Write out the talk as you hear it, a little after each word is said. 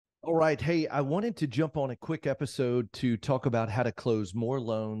All right. Hey, I wanted to jump on a quick episode to talk about how to close more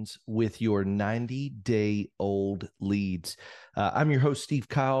loans with your 90-day-old leads. I'm your host, Steve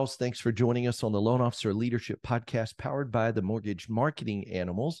Kyles. Thanks for joining us on the Loan Officer Leadership Podcast powered by the Mortgage Marketing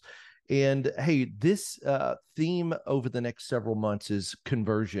Animals. And hey, this theme over the next several months is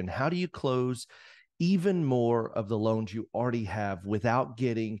conversion. How do you close even more of the loans you already have without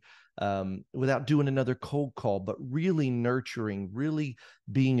doing another cold call, but really nurturing, really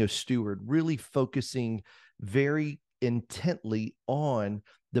being a steward, really focusing very intently on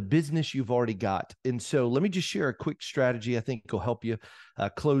the business you've already got. And so let me just share a quick strategy I think will help you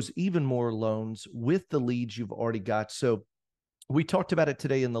close even more loans with the leads you've already got. So we talked about it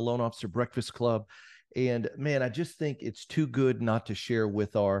today in the Loan Officer Breakfast Club. And man, I just think it's too good not to share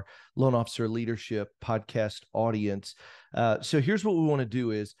with our Loan Officer Leadership podcast audience. So here's what we want to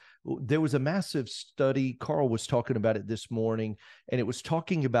do is there was a massive study. Carl was talking about it this morning, and it was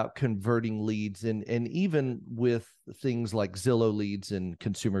talking about converting leads and even with things like Zillow leads and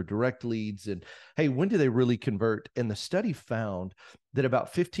consumer direct leads. And hey, when do they really convert? And the study found that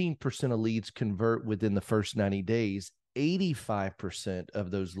about 15% of leads convert within the first 90 days. 85%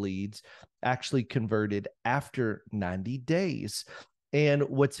 of those leads actually converted after 90 days. And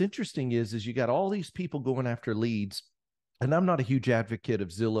what's interesting is you got all these people going after leads. And I'm not a huge advocate of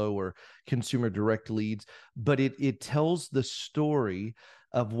Zillow or consumer direct leads, but it tells the story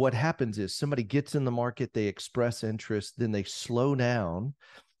of what happens is somebody gets in the market, they express interest, then they slow down,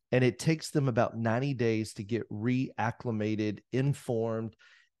 and it takes them about 90 days to get reacclimated, informed,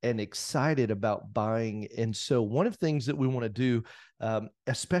 and excited about buying. And so one of the things that we want to do,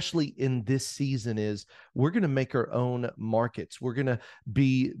 especially in this season, is we're going to make our own markets. We're going to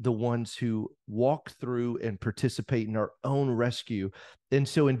be the ones who walk through and participate in our own rescue. And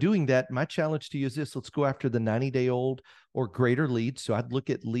so in doing that, my challenge to you is this: let's go after the 90-day-old or greater leads. So I'd look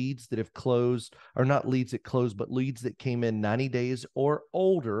at leads that have closed, or not leads that closed, but leads that came in 90 days or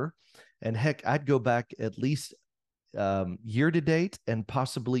older. And heck, I'd go back at least year to date and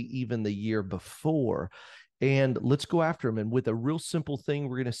possibly even the year before. And let's go after them. And with a real simple thing,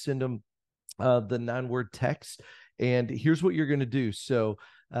 we're going to send them the 9-word text. And here's what you're going to do. So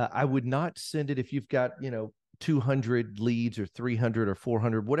I would not send it if you've got, 200 leads or 300 or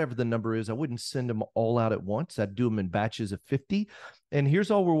 400, whatever the number is. I wouldn't send them all out at once. I'd do them in batches of 50. And here's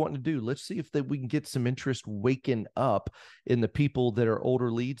all we're wanting to do. Let's see if we can get some interest waking up in the people that are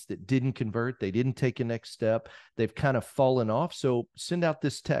older leads that didn't convert. They didn't take a next step. They've kind of fallen off. So send out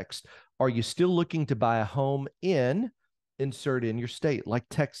this text. Are you still looking to buy a home insert in your state, like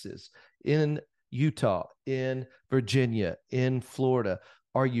Texas, in Utah, in Virginia, in Florida?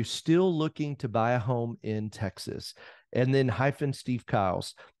 Are you still looking to buy a home in Texas? And then hyphen Steve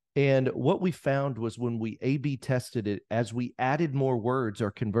Kyles. And what we found was when we A/B tested it, as we added more words,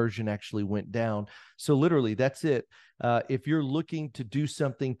 our conversion actually went down. So literally, that's it. If you're looking to do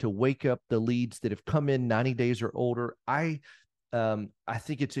something to wake up the leads that have come in 90 days or older, I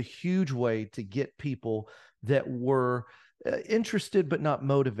think it's a huge way to get people that were interested but not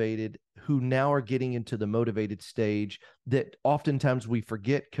motivated, who now are getting into the motivated stage that oftentimes we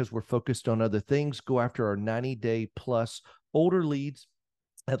forget because we're focused on other things. Go after our 90-day plus older leads.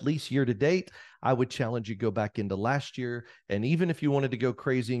 At least year to date. I would challenge you go back into last year. And even if you wanted to go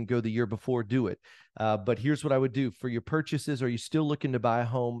crazy and go the year before, do it. But here's what I would do for your purchases. Are you still looking to buy a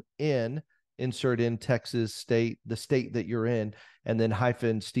home insert in Texas state, the state that you're in, and then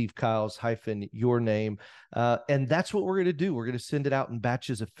hyphen Steve Kyles, hyphen your name. And that's what we're going to do. We're going to send it out in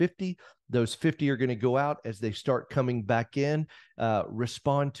batches of 50. Those 50 are going to go out as they start coming back in,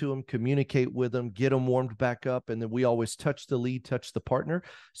 respond to them, communicate with them, get them warmed back up. And then we always touch the lead, touch the partner.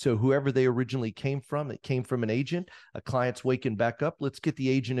 So whoever they originally came from, it came from an agent, a client's waking back up. Let's get the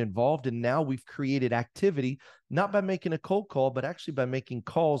agent involved. And now we've created activity, not by making a cold call, but actually by making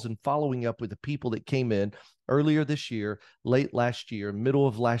calls and following up with the people that came in earlier this year, late last year, middle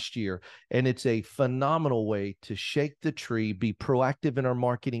of last year. And it's a phenomenal way to shake the tree, be proactive in our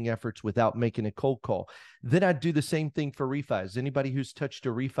marketing efforts without making a cold call. Then I'd do the same thing for refis. Anybody who's touched a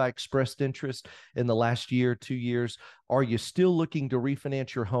refi, expressed interest in the last year, 2 years, are you still looking to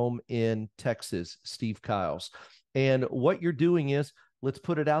refinance your home in Texas? Steve Kyles. And what you're doing is, let's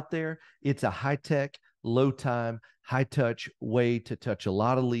put it out there. It's a high-tech, low time, high touch way to touch a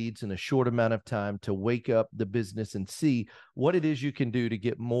lot of leads in a short amount of time to wake up the business and see what it is you can do to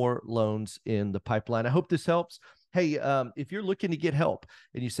get more loans in the pipeline. I hope this helps. Hey, if you're looking to get help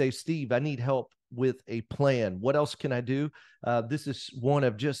and you say, Steve, I need help with a plan, what else can I do? This is one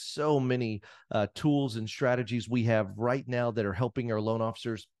of just so many tools and strategies we have right now that are helping our loan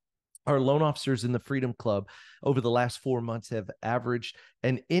officers Our loan officers in the Freedom Club over the last 4 months have averaged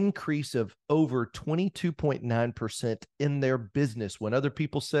an increase of over 22.9% in their business. When other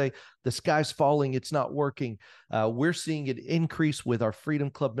people say the sky's falling, it's not working, we're seeing an increase with our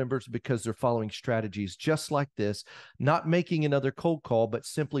Freedom Club members because they're following strategies just like this, not making another cold call, but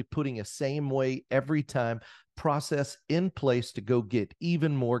simply putting a same way every time process in place to go get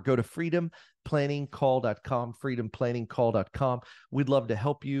even more. Go to freedomplanningcall.com, freedomplanningcall.com. We'd love to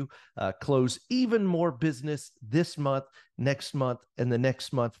help you close even more business this month, next month, and the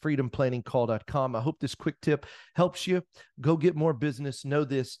next month. freedomplanningcall.com. I hope this quick tip helps you. Go get more business. Know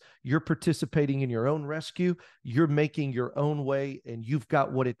this: you're participating in your own rescue. You're making your own way, and you've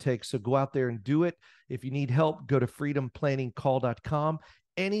got what it takes. So go out there and do it. If you need help, go to freedomplanningcall.com.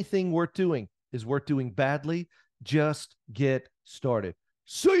 Anything worth doing is worth doing badly. Just get started.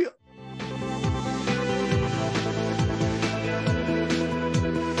 See ya.